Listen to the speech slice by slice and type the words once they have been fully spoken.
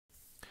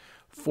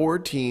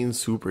14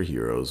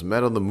 superheroes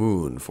met on the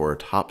moon for a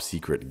top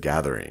secret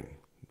gathering.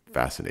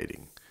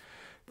 Fascinating.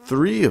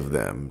 3 of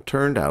them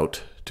turned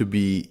out to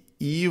be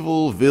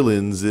evil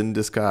villains in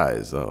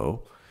disguise.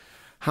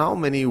 How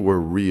many were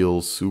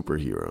real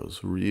superheroes?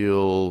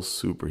 Real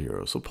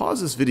superheroes. So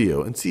pause this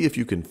video and see if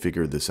you can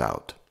figure this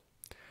out.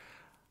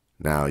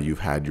 Now you've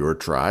had your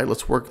try.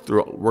 Let's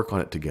work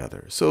on it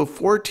together. So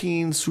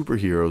 14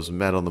 superheroes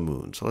met on the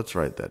moon. So let's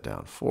write that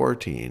down.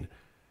 14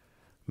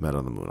 met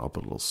on the moon. I'll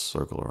put a little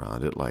circle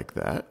around it like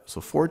that.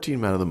 So 14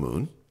 met on the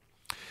moon.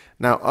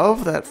 Now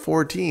of that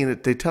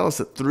 14, they tell us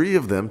that 3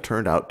 of them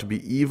turned out to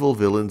be evil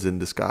villains in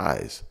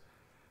disguise.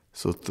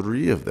 So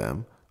 3 of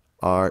them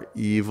are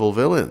evil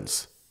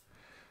villains.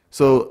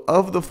 So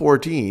of the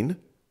 14,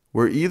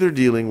 we're either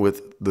dealing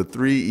with the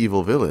 3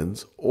 evil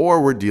villains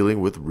or we're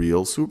dealing with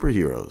real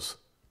superheroes.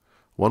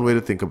 One way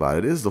to think about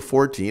it is the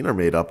 14 are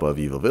made up of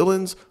evil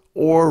villains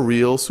or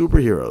real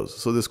superheroes.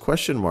 So this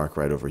question mark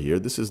right over here,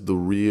 this is the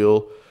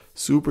real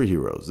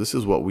superheroes. This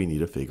is what we need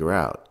to figure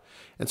out.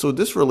 And so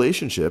this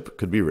relationship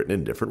could be written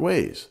in different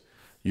ways.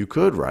 You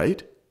could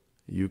write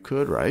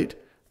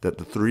that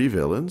the 3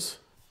 villains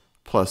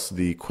plus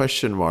the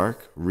question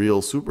mark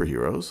real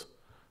superheroes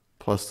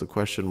plus the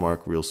question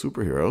mark real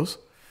superheroes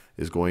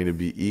is going to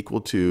be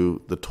equal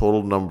to the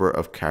total number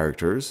of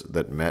characters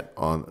that met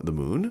on the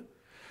moon.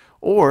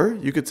 Or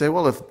you could say,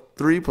 well, if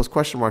 3 plus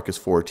question mark is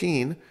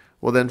 14,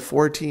 well then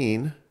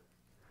 14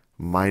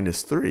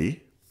 minus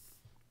 3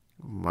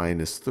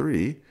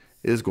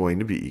 is going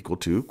to be equal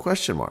to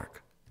question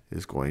mark.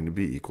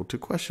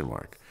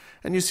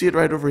 And you see it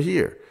right over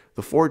here.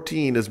 The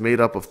 14 is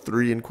made up of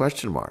 3 and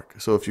question mark.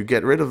 So if you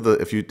get rid of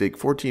if you take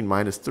 14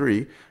 minus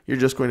 3, you're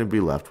just going to be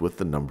left with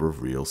the number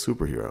of real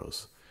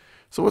superheroes.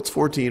 So what's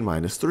 14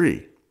 minus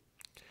 3?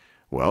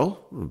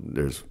 Well,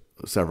 there's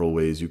several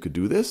ways you could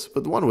do this,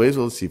 but one way is,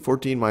 well, let's see,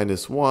 14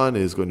 minus 1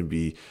 is going to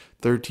be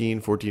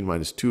 13, 14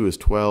 minus 2 is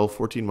 12,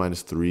 14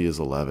 minus 3 is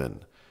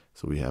 11.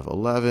 So we have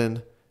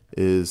 11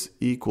 is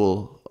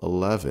equal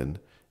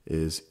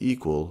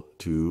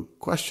to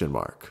question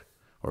mark,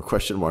 or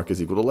question mark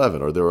is equal to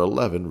 11, or there are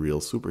 11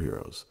 real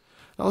superheroes.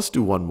 Now let's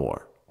do one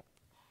more.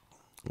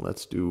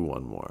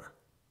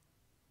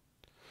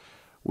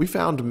 We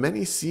found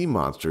many sea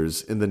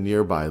monsters in the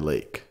nearby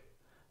lake.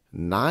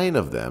 9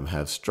 of them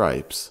have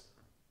stripes.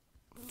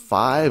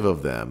 5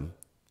 of them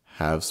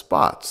have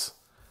spots.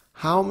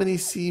 How many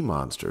sea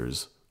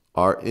monsters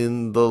are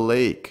in the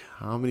lake?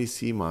 So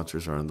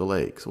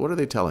what are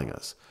they telling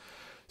us?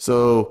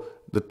 So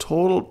the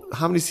total,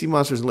 how many sea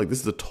monsters in the lake? This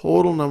is the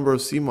total number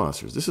of sea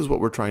monsters. This is what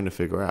we're trying to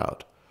figure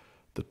out.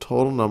 The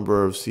total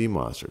number of sea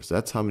monsters.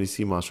 That's how many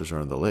sea monsters are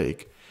in the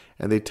lake.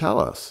 And they tell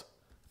us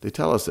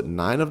that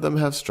 9 of them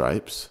have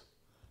stripes.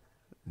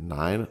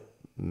 9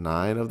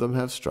 of them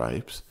have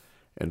stripes.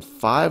 And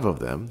 5 of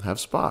them have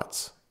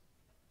spots.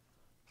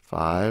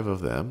 5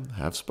 of them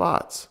have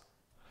spots.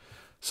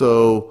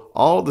 So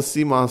all the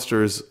sea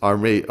monsters are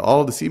going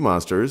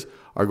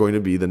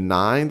to be the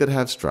 9 that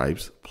have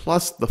stripes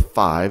plus the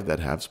 5 that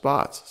have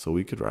spots. So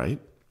we could write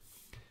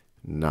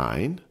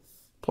 9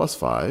 plus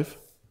 5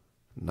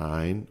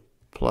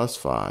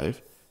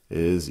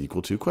 is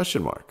equal to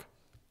question mark.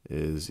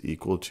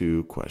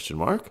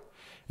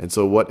 And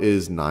so what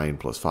is 9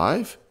 plus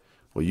 5?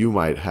 Well, you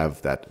might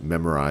have that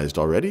memorized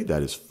already.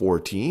 That is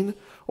 14.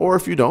 Or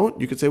if you don't,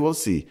 you could say, well,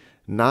 let's see.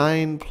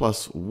 9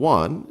 plus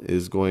 1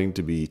 is going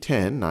to be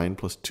 10. 9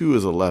 plus 2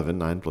 is 11.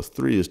 9 plus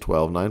 3 is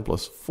 12. 9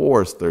 plus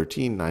 4 is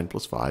 13. 9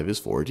 plus 5 is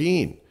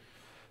 14.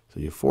 So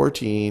your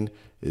 14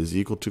 is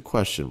equal to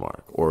question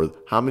mark. Or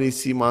how many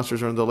sea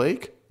monsters are in the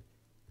lake?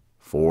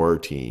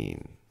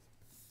 14.